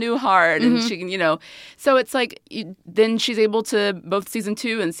Bob Newhart. And she can, so it's like, then she's able to, both season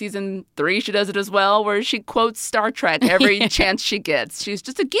 2 and season 3, she does it as well, where she quotes Star Trek every chance she gets. She's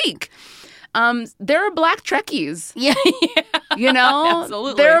just a geek. There are Black Trekkies. Yeah.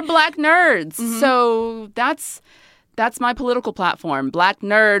 Absolutely. There are Black nerds. So that's my political platform, Black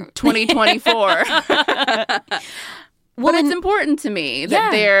Nerd 2024. But it's important to me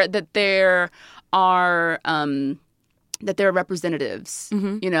that there are representatives,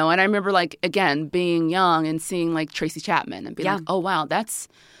 and I remember, like, again, being young and seeing like Tracy Chapman and being like, oh wow, that's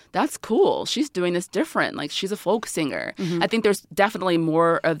cool. She's doing this different. Like, she's a folk singer. I think there's definitely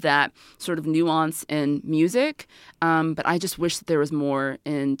more of that sort of nuance in music, but I just wish that there was more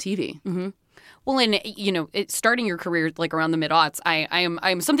in TV. Well, and starting your career like around the mid-aughts, I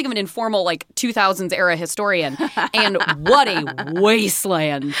am something of an informal like 2000s era historian, and what a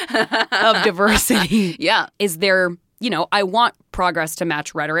wasteland of diversity. Yeah, is there? I want progress to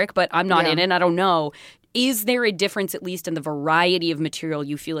match rhetoric, but I'm not in it. And I don't know. Is there a difference, at least in the variety of material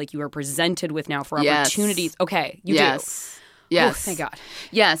you feel like you are presented with now for opportunities? Okay, you do. Yes. Oh, thank God.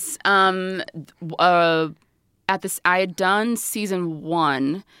 Yes. I had done season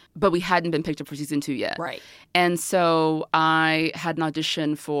 1, but we hadn't been picked up for season 2 yet. Right. And so I had an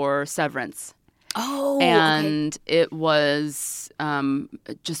audition for Severance. Oh, and it was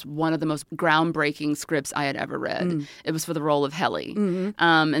just one of the most groundbreaking scripts I had ever read. It was for the role of Helly.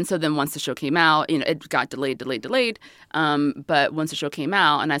 And so then once the show came out, it got delayed. But once the show came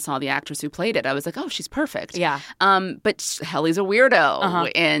out and I saw the actress who played it, I was like, oh, she's perfect. Yeah. But Helly's a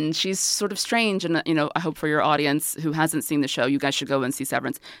weirdo and she's sort of strange. And, I hope for your audience who hasn't seen the show, you guys should go and see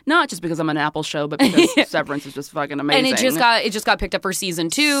Severance. Not just because I'm an Apple show, but because Severance is just fucking amazing. And it just got picked up for season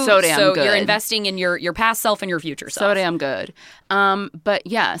 2. So damn good. You're investing investing in your past self and your future self. So damn good. But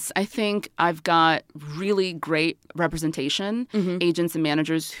yes, I think I've got really great representation, agents and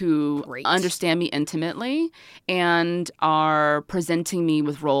managers who understand me intimately and are presenting me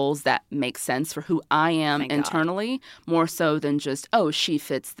with roles that make sense for who I am internally, more so than just, oh, she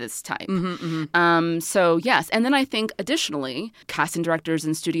fits this type. So yes. And then I think additionally, casting directors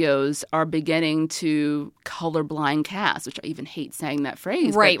and studios are beginning to colorblind cast, which I even hate saying that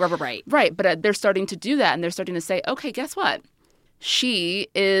phrase. Right. But they're starting to do that, and they're starting to say, okay, guess what? She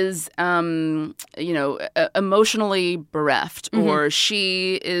is, emotionally bereft, or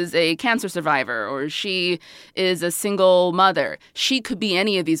she is a cancer survivor, or she is a single mother. She could be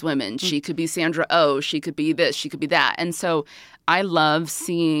any of these women. She could be Sandra Oh. She could be this. She could be that. And so I love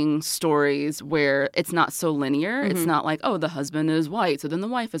seeing stories where it's not so linear. It's not like, oh, the husband is white, so then the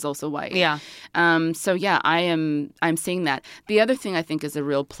wife is also white. Yeah. I'm seeing that. The other thing I think is a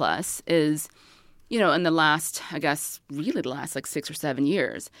real plus is, in the last, I guess, really the last like 6 or 7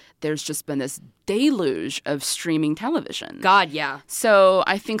 years, there's just been this deluge of streaming television. God, yeah. So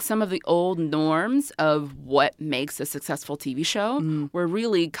I think some of the old norms of what makes a successful TV show were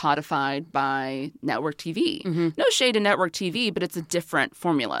really codified by network TV. No shade to network TV, but it's a different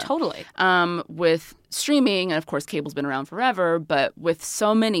formula. Totally. With streaming, and of course cable's been around forever, but with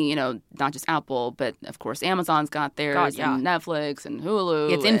so many, not just Apple, but of course Amazon's got theirs, and Netflix and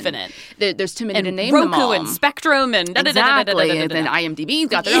Hulu. It's infinite. There's too many to name Roku them all. And Spectrum and exactly. And then IMDb's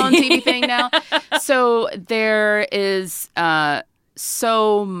got their own TV thing now. So there is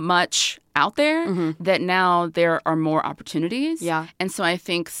so much out there that now there are more opportunities. Yeah. And so I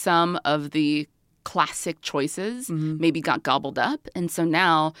think some of the classic choices maybe got gobbled up. And so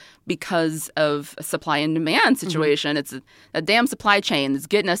now, because of a supply and demand situation, it's a damn supply chain that's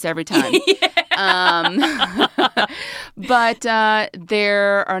getting us every time. But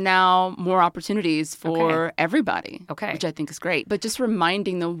there are now more opportunities for everybody, which I think is great. But just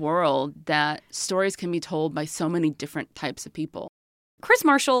reminding the world that stories can be told by so many different types of people. Krys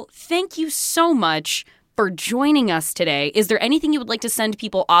Marshall, thank you so much for joining us today. Is there anything you would like to send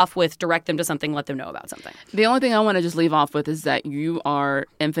people off with, direct them to something, let them know about something? The only thing I want to just leave off with is that you are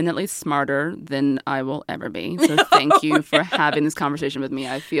infinitely smarter than I will ever be. So thank you for having this conversation with me.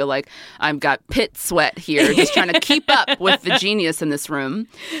 I feel like I've got pit sweat here just trying to keep up with the genius in this room.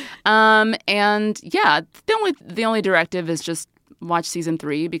 And yeah, the only directive is just watch season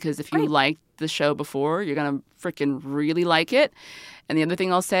 3, because if you liked the show before, you're going to freaking really like it. And the other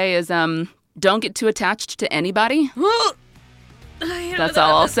thing I'll say is don't get too attached to anybody. That's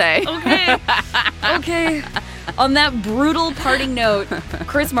all I'll say. Okay. On that brutal parting note,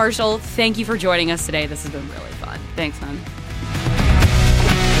 Krys Marshall, thank you for joining us today. This has been really fun. Thanks, hon.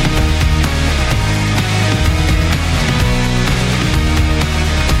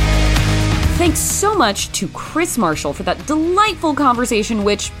 Thanks so much to Krys Marshall for that delightful conversation,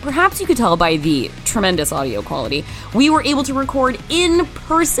 which perhaps you could tell by the tremendous audio quality, we were able to record in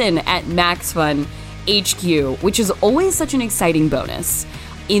person at Max Fun HQ, which is always such an exciting bonus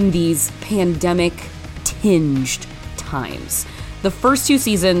in these pandemic-tinged times. The first 2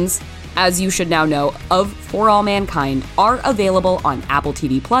 seasons, as you should now know, of For All Mankind are available on Apple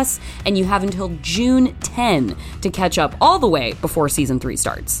TV+, and you have until June 10 to catch up all the way before season 3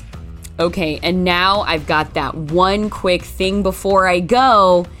 starts. Okay, and now I've got that one quick thing before I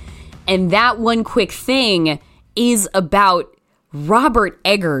go, and that one quick thing is about Robert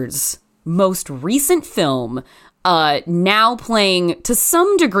Eggers' most recent film, now playing to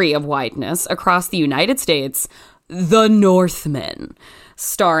some degree of wideness across the United States, The Northman,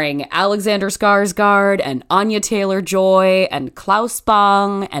 starring Alexander Skarsgård and Anya Taylor-Joy and Klaus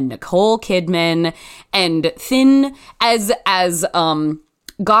Bang and Nicole Kidman and thin as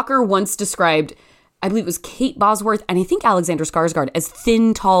Gawker once described, I believe it was Kate Bosworth and I think Alexander Skarsgård as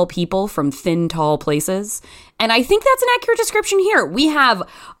thin, tall people from thin, tall places. And I think that's an accurate description here. We have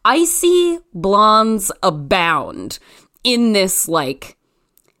icy blondes abound in this,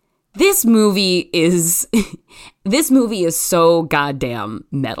 this movie is so goddamn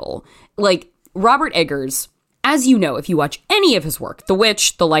metal. Robert Eggers, as you know, if you watch any of his work, The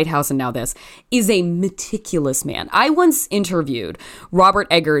Witch, The Lighthouse, and now this, is a meticulous man. I once interviewed Robert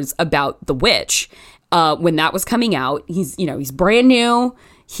Eggers about The Witch when that was coming out. He's brand new.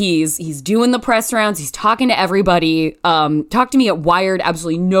 He's doing the press rounds. He's talking to everybody. Talked to me at Wired.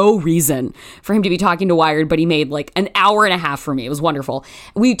 Absolutely no reason for him to be talking to Wired, but he made an hour and a half for me. It was wonderful.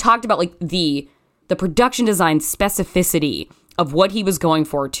 We talked about the production design specificity of what he was going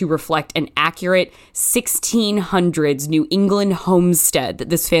for to reflect an accurate 1600s New England homestead that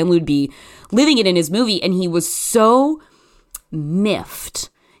this family would be living in his movie. And he was so miffed.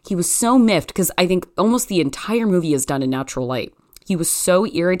 He was so miffed because I think almost the entire movie is done in natural light. He was so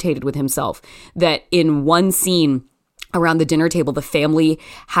irritated with himself that in one scene around the dinner table, the family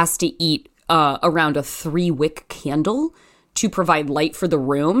has to eat around a 3-wick candle to provide light for the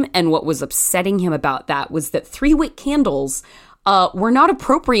room. And what was upsetting him about that was that 3-wick candles were not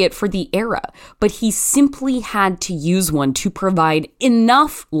appropriate for the era, but he simply had to use one to provide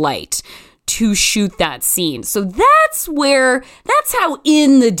enough light to shoot that scene. So that's how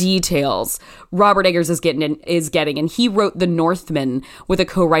in the details Robert Eggers is getting. And he wrote The Northman with a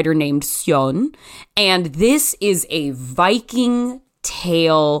co-writer named Sion. And this is a Viking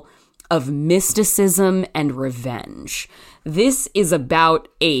tale of mysticism and revenge. This is about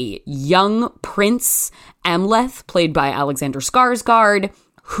a young prince, Amleth, played by Alexander Skarsgård,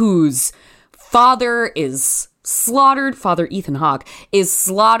 whose father is slaughtered, Father Ethan Hawke, is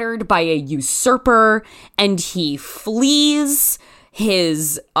slaughtered by a usurper, and he flees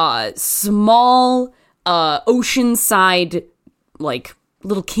his small oceanside, like,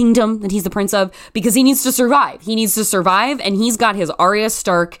 little kingdom that he's the prince of because he needs to survive. He needs to survive, and he's got his Arya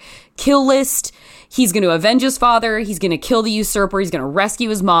Stark kill list. He's going to avenge his father. He's going to kill the usurper. He's going to rescue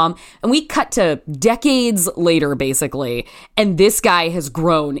his mom. And we cut to decades later, basically, and this guy has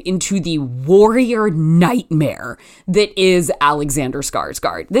grown into the warrior nightmare that is Alexander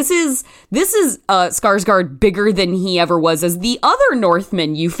Skarsgård. This is Skarsgård bigger than he ever was as the other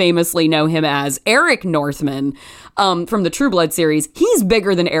Northman you famously know him as, Eric Northman, from the True Blood series. He's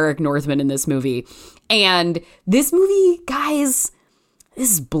bigger than Eric Northman in this movie. And this movie, guys, this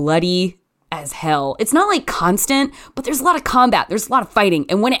is bloody as hell. It's not like constant, but there's a lot of combat. There's a lot of fighting.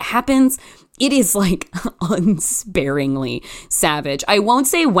 And when it happens, it is like unsparingly savage. I won't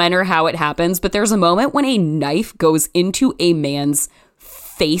say when or how it happens, but there's a moment when a knife goes into a man's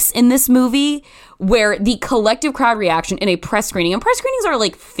face in this movie where the collective crowd reaction in a press screening, and press screenings are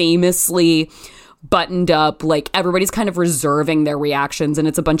like famously buttoned up, like everybody's kind of reserving their reactions, and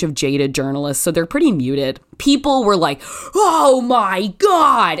it's a bunch of jaded journalists, so they're pretty muted. People were like, oh my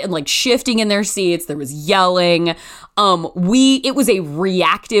God, and like shifting in their seats. There was yelling. It was a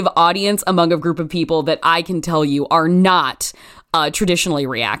reactive audience among a group of people that I can tell you are not traditionally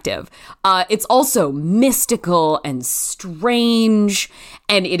reactive. It's also mystical and strange,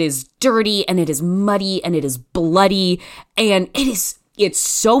 and it is dirty, and it is muddy, and it is bloody, and it's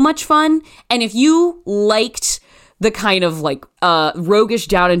so much fun. And if you liked the kind of like roguish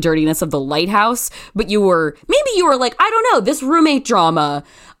down and dirtiness of The Lighthouse, but you were like, I don't know, this roommate drama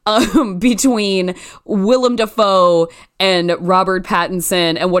between Willem Dafoe and Robert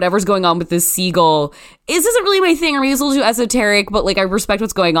Pattinson and whatever's going on with this seagull, this isn't really my thing, or maybe it's a little too esoteric, but like I respect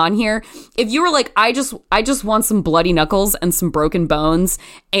what's going on here. If you were like, I just want some bloody knuckles and some broken bones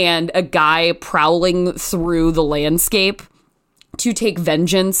and a guy prowling through the landscape to take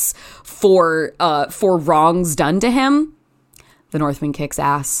vengeance for wrongs done to him, The Northman kicks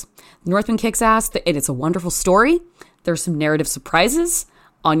ass. The Northman kicks ass, and it's a wonderful story. There's some narrative surprises.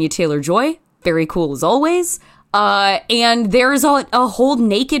 Anya Taylor-Joy, very cool as always. And there's a whole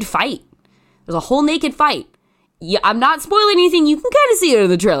naked fight. There's a whole naked fight. Yeah, I'm not spoiling anything. You can kind of see it in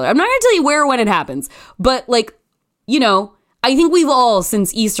the trailer. I'm not going to tell you where or when it happens. But, like, you know, I think we've all,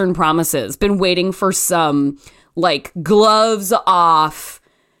 since Eastern Promises, been waiting for some like gloves off,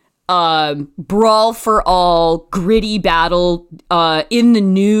 brawl for all, gritty battle in the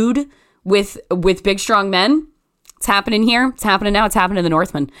nude with big strong men. It's happening here. It's happening now. It's happening in The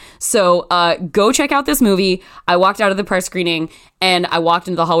Northman. So go check out this movie. I walked out of the press screening and I walked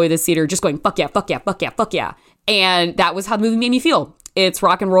into the hallway of the theater just going, fuck yeah, fuck yeah, fuck yeah, fuck yeah. And that was how the movie made me feel. It's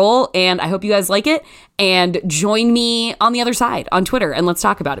rock and roll, and I hope you guys like it. And join me on the other side on Twitter, and let's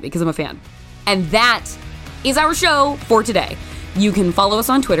talk about it because I'm a fan. And that is our show for today. You can follow us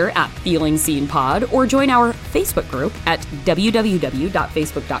on Twitter at FeelingSeenPod or join our Facebook group at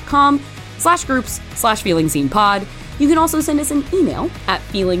www.facebook.com/groups/FeelingSeenPod. You can also send us an email at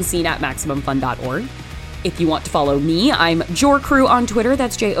feelingseen@MaximumFun.org. If you want to follow me, I'm Jorcru on Twitter.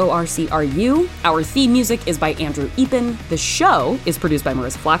 That's JORCRU. Our theme music is by Andrew Epen. The show is produced by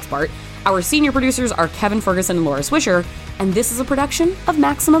Marissa Flaxbart. Our senior producers are Kevin Ferguson and Laura Swisher. And this is a production of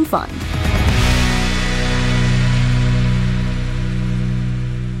Maximum Fun.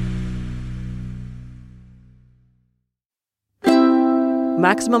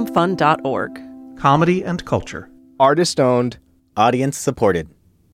 MaximumFun.org. Comedy and culture. Artist owned. Audience supported.